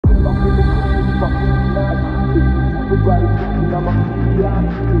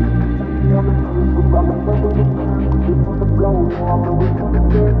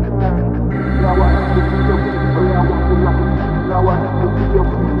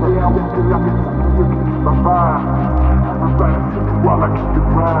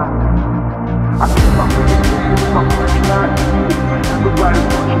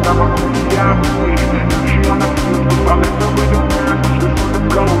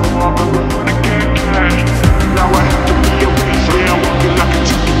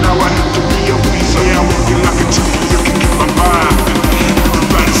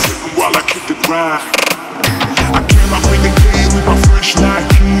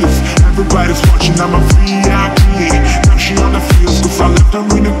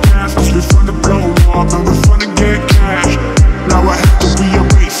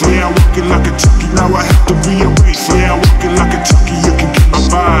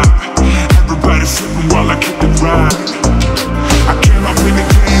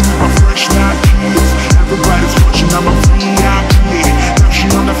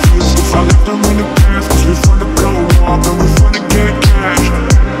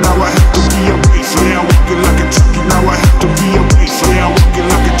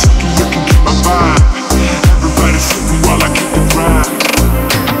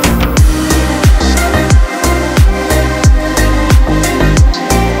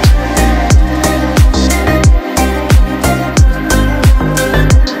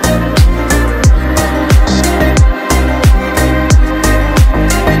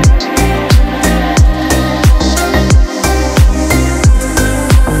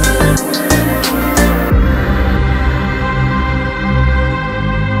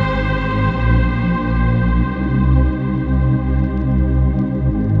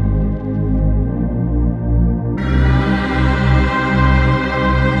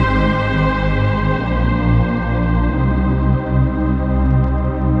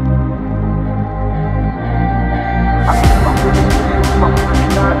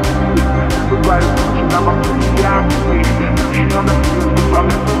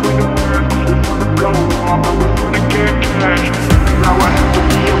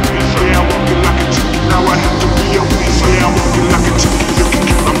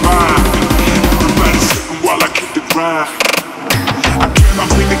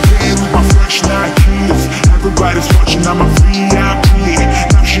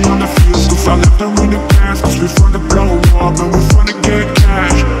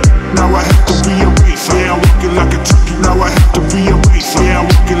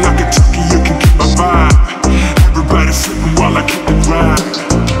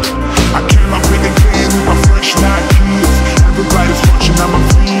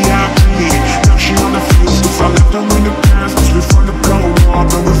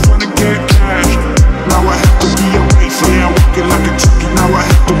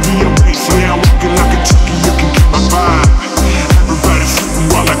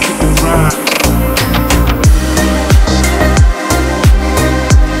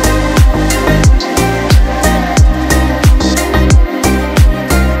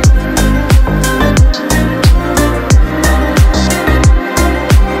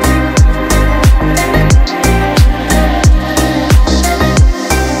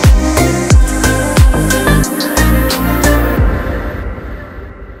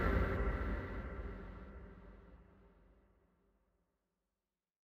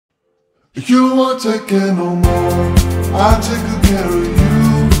You won't take it no more. I take good care of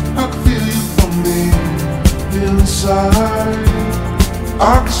you. I can feel you from me inside.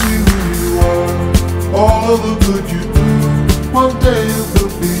 I can see who you are, all of the good you do. One day it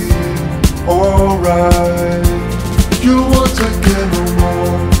will be alright. You won't take it no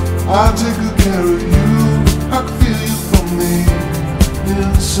more. I take good care of you. I can feel you from me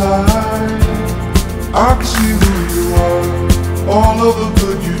inside. I can see who you are, all of the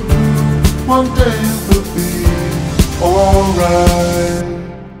good you do. One day it will be alright.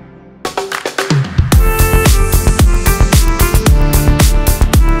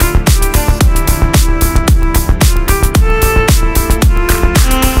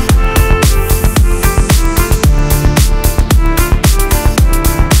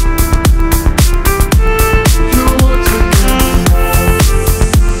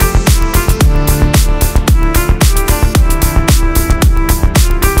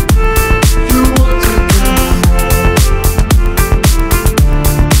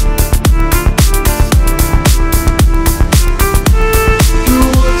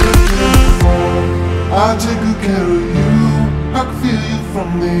 I take good care of you. I can feel you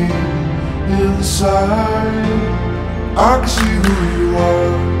from the inside. I can see who you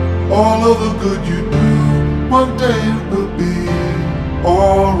are, all of the good you do. one day it will be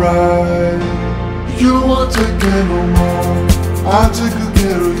alright. You don't want to take care no more, I'll take good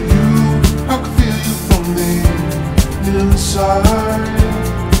care of you. I can feel you from the inside.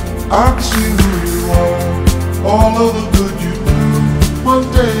 I can see who you are, all of the good you do. One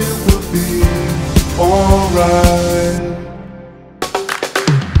day it will be alright.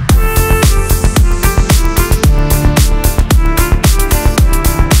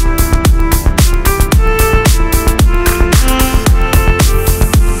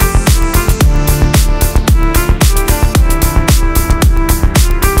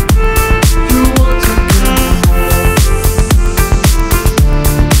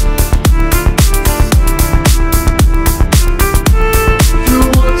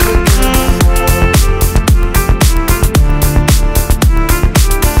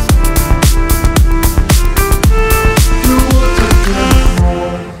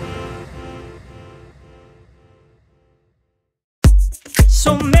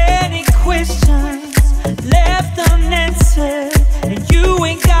 So many questions left unanswered, and you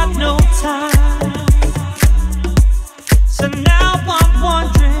ain't got no time. So now I'm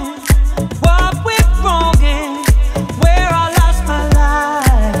wondering what went wrong and where I lost my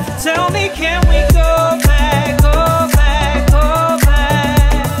life. Tell me, can we go back, go back, go back?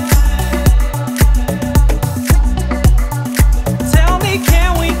 Tell me,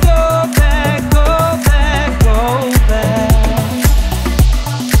 can we go back, go back, go back?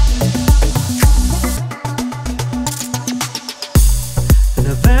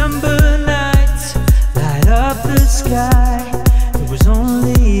 November nights light up the sky. It was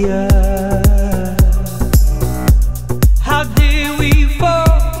only us. How did we fall?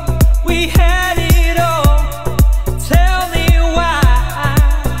 We had it all. Tell me why.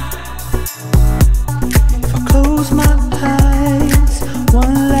 If I close my eyes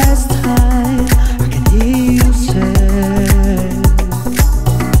one last time, I can hear you say,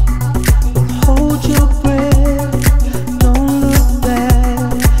 don't hold your breath, don't look back,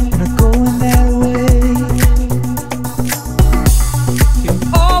 you're not going that way. You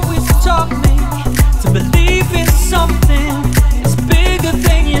always taught me to believe in something